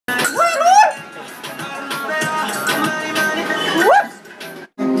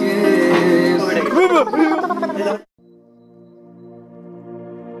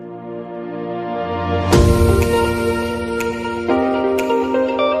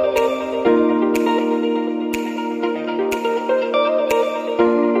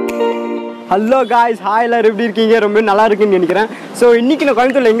Hello guys, hi எல்லாரும் எப்படி இருக்கீங்க? ரொம்ப நல்லா இருக்குன்னு நினைக்கிறேன். ஸோ இன்றைக்கி நான்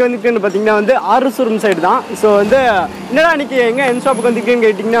கோயம்புத்தூரில் எங்கே வந்துருக்கேன்னு பார்த்தீங்கன்னா வந்து ஆர்எஸ்புரம் சைடு தான். ஸோ வந்து என்னடா இன்றைக்கி எங்கே என் ஷாப்புக்கு வந்துருக்கேன்னு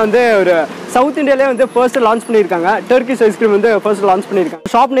கேட்டிங்கன்னா வந்து ஒரு சவுத் இந்தியாவிலே வந்து ஃபர்ஸ்ட் லான்ச் பண்ணியிருக்காங்க. டர்க்கிஷ் ஐஸ்கிரீம் வந்து ஃபர்ஸ்ட் லான்ச் பண்ணியிருக்காங்க.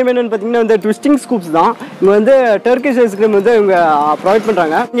 ஷாப் நேம் என்னென்னு பார்த்தீங்கன்னா வந்து ட்விஸ்டிங் ஸ்கூப்ஸ் தான். இங்கே வந்து டர்க்கிஷ் ஐஸ்கிரீம் வந்து இவங்க ப்ரொவைட்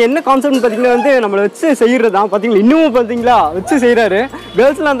பண்ணுறாங்க. இங்கே என்ன கான்செப்ட்னு பார்த்தீங்கன்னா வந்து நம்மளை வச்சு செய்கிறது தான். பார்த்தீங்களா, இன்னமும் பார்த்தீங்களா வச்சு செய்கிறாரு.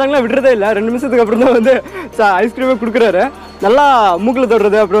 கேர்ள்ஸ்லாம் இருந்தாங்களா விடுறதே இல்லை. 2 நிமிஷத்துக்கு அப்புறம் தான் வந்து ஐஸ்கிரீமே கொடுக்குறாரு. நல்லா மூக்கில்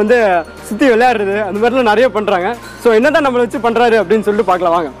தொடுறது, அப்புறம் வந்து சுற்றி விளையாடுறது, அந்த மாதிரிலாம் நிறைய பண்ணுறாங்க. ஸோ என்ன தான் நம்மளை வச்சு பண்ணுறாரு அப்படின்னு சொல்லிட்டு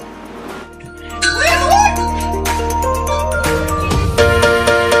பார்க்கலாம் வாங்க.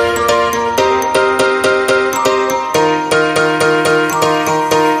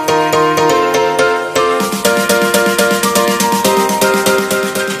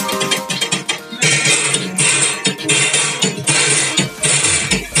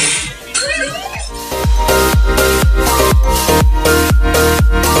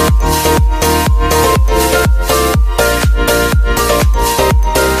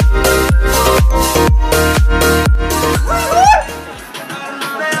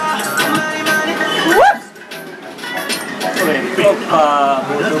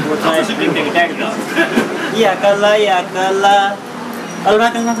 Ya kalah, ya kalah. Kalau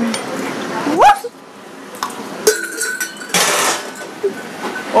makan apa?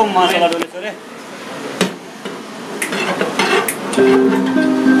 Oh, masalah dulu sore.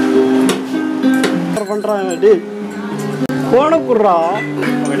 பண்றாங்க டி போன குறா.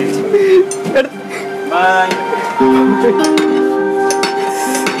 Bye.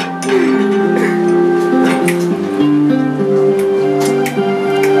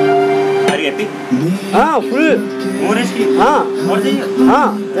 हाँ फुल हाँ और चाहिए हाँ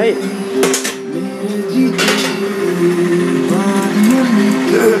चाहिए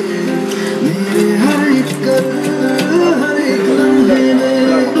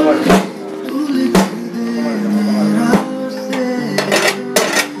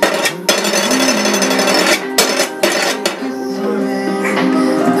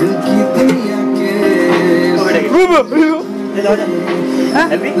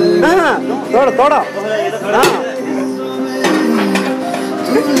थोड़ा थोड़ा हाँ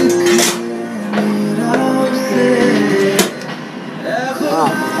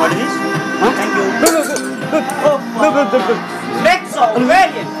What is this? Thank you. Good. Next song,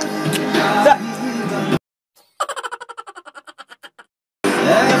 very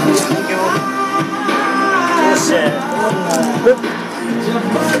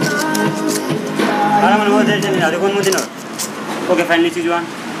Okay, finally choose one.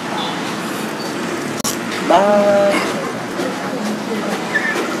 Bye.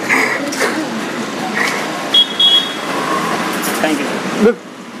 Thank you. Good.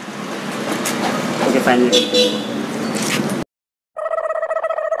 Okay, finally.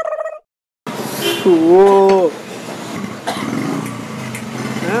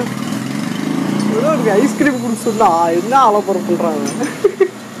 Ice cream குடிச்சு சொன்னா என்ன அலப்பறம் பண்றாங்க.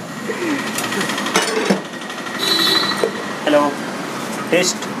 Hello.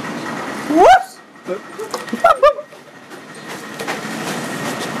 Taste. What?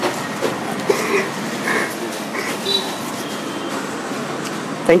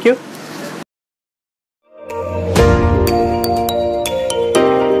 Thank you.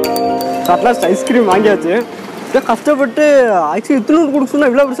 At last ice cream வாங்கியாச்சு. இதை கஷ்டப்பட்டு ஆக்சுவலி இத்தனூர் கொடுக்க சொன்னா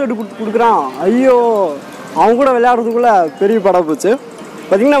இவ்வளோ பெருசாக கொடுக்குறான். ஐயோ, அவங்க கூட விளையாடுறதுக்குள்ள பெரிய படம் போச்சு.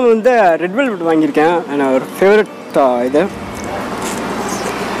 பார்த்தீங்கன்னா நம்ம வந்து ரெட் வெல்வெட் வாங்கியிருக்கேன். என்னோட ஒரு ஃபேவரட் இது.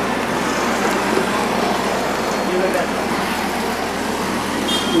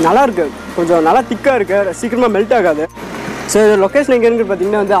 நல்லா இருக்கு, கொஞ்சம் நல்லா திக்காக இருக்குது, சீக்கிரமாக மெல்ட் ஆகாது. ஸோ இது லொக்கேஷன் எங்கே இருக்குது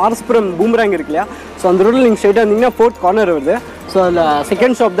பார்த்தீங்கன்னா வந்து ஆர்எஸ்புரம் பூமராங் இருக்கு இல்லையா? ஸோ அந்த ரோட்டில் நீங்கள் ஸ்ட்ரைட்டாக இருந்தீங்கன்னா 4th கார்னர் வருது. ஸோ அதில்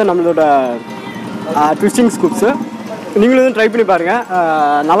செகண்ட் ஷாப் தான் நம்மளோட ட்விஸ்டிங் ஸ்கூப்ஸு. நீங்களும் வந்து ட்ரை பண்ணி பாருங்கள்.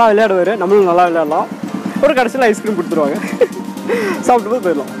 நல்லா விளையாடுவார், நம்மளும் நல்லா விளையாடலாம். ஒரு கடைசியில் ஐஸ்கிரீம் கொடுத்துருவாங்க. சாப்பிட்டு போது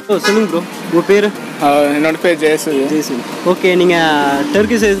போயிடலாம். சொல்லுங்க ப்ரோ, உங்கள் பேர்? என்னோட பேர் ஜெயசூரி. ஓகே, நீங்கள்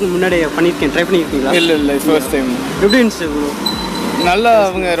டர்க்கிஷ் ஐஸ்கிரீம் முன்னாடி பண்ணியிருக்கேன், ட்ரை பண்ணியிருக்கீங்களா? இல்லை ஃபர்ஸ்ட் டைம். எப்படி இருந்துச்சு ப்ரோ? நல்லா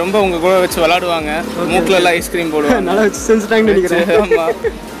அவங்க ரொம்ப உங்கள் கூட வச்சு விளாடுவாங்க. மூக்கில் எல்லாம் ஐஸ்கிரீம் போடுவாங்க. நல்லா வச்சு செஞ்சுட்டாங்கன்னு நினைக்கிறேன். ஆமாம்,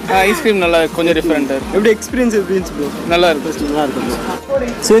 ஐஸ்கிரீம் நல்லா கொஞ்சம் டிஃப்ரெண்ட்டாக இருக்குது. எப்படி எக்ஸ்பீரியன்ஸ் எப்படி இருந்துச்சு ப்ரோ? நல்லா இருக்கும். நல்லா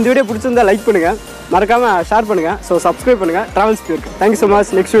இருக்கும். ஸோ இந்த வீடியோ பிடிச்சிருந்தா லைக் பண்ணுங்கள், மறக்காமல் ஷேர் பண்ணுங்கள். ஸோ சப்ஸ்கிரைப் பண்ணுங்கள். ட்ராவல்ஸ் போயிருக்கு. Thank you so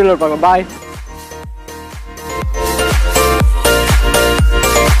much. நெக்ஸ்ட் வீடியோவில் பார்க்கலாம். பாய்.